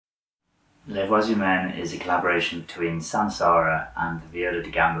Les Voix Humaines is a collaboration between Sansara and the viola da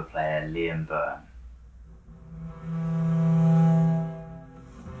gamba player Liam Byrne.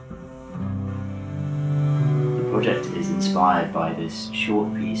 The project is inspired by this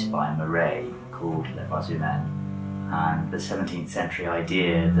short piece by Marais called Les Voix Humaines, and the 17th century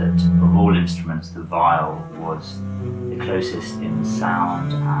idea that of all instruments the viol was the closest in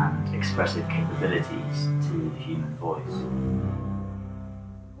sound and expressive capabilities to the human voice.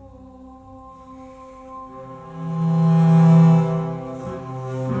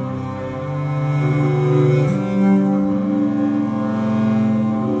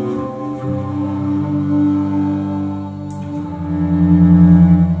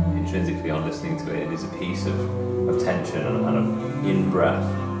 In-breath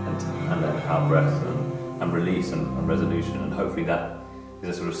and then out-breath and release and resolution, and hopefully that is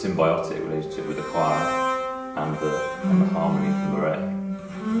a sort of symbiotic relationship with the choir and the harmony from Marais.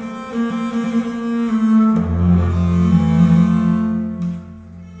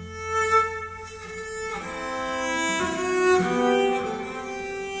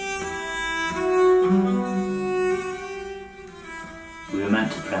 We were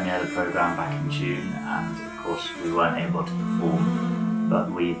meant to premiere the programme back in June, and of course we weren't able to perform,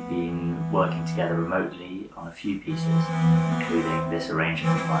 but we've been working together remotely on a few pieces, including this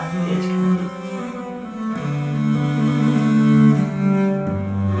arrangement by Piers Kennedy.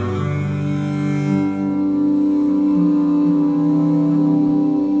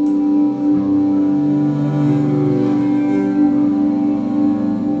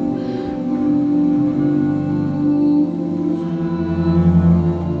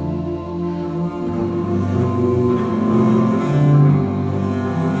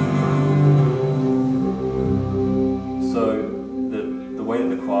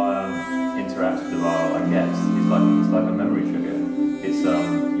 It's like a memory trigger. It's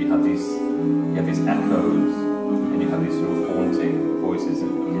you have these echoes, and you have these sort of haunting voices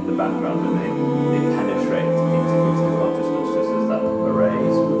in the background, and they penetrate into the consciousness, just as that array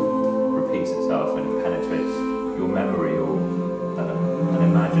sort of repeats itself and it penetrates your memory or an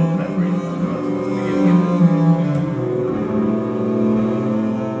imagined memory.